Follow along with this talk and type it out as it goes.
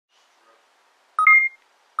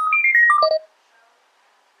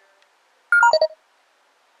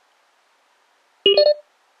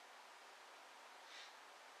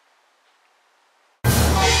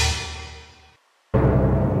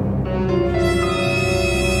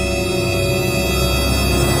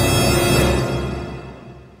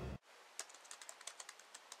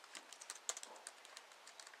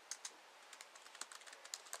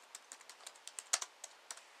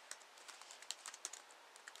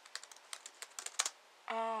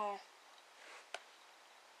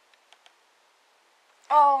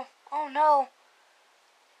Oh no.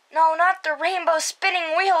 No, not the rainbow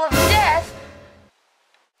spinning wheel of death!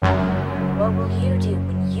 What will you do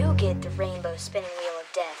when you get the rainbow spinning wheel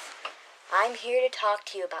of death? I'm here to talk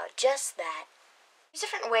to you about just that. There's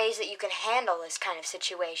different ways that you can handle this kind of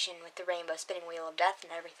situation with the rainbow spinning wheel of death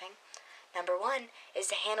and everything. Number one is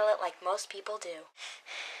to handle it like most people do.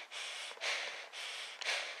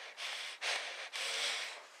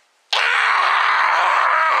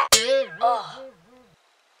 Oh,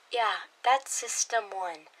 yeah, that's system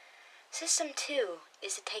one. System two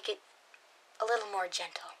is to take it a little more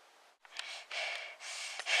gentle.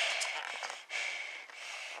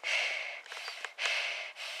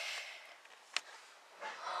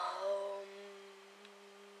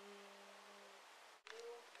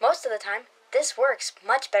 Most of the time, this works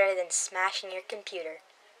much better than smashing your computer.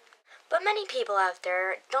 But many people out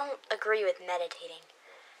there don't agree with meditating.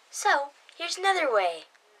 So, here's another way.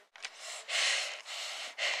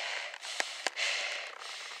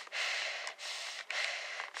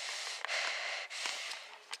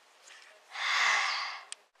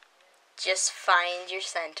 Just find your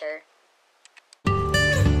center.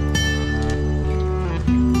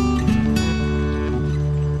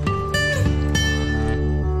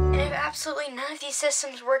 And if absolutely none of these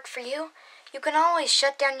systems work for you, you can always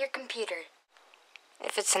shut down your computer.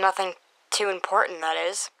 If it's nothing too important, that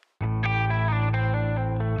is.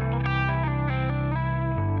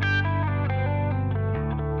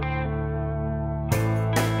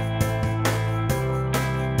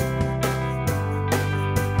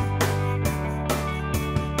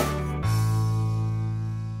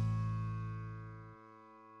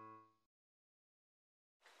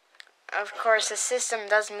 Of course, a system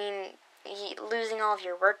does mean losing all of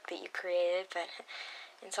your work that you created, but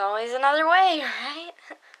it's always another way, right?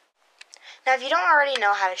 Now, if you don't already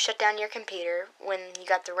know how to shut down your computer when you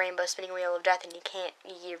got the rainbow spinning wheel of death and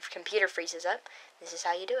your computer freezes up, this is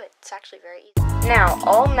how you do it. It's actually very easy. Now,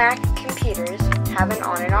 all Mac computers have an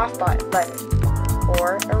on and off button,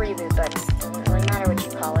 or a reboot button. Doesn't really matter what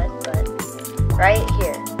you call it, but right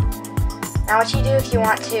here. Now, what you do if you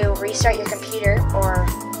want to restart your computer or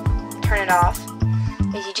turn it off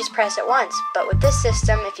is you just press it once. But with this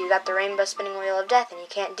system, if you got the rainbow spinning wheel of death and you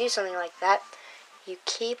can't do something like that, you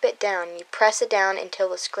keep it down. You press it down until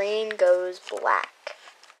the screen goes black.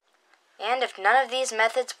 And if none of these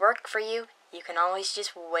methods work for you, you can always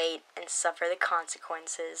just wait and suffer the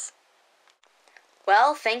consequences.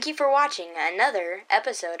 Well, thank you for watching another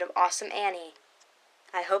episode of Awesome Annie.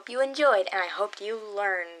 I hope you enjoyed, and I hope you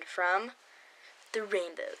learned from the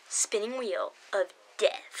rainbow spinning wheel of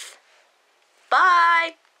death.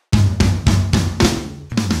 Bye!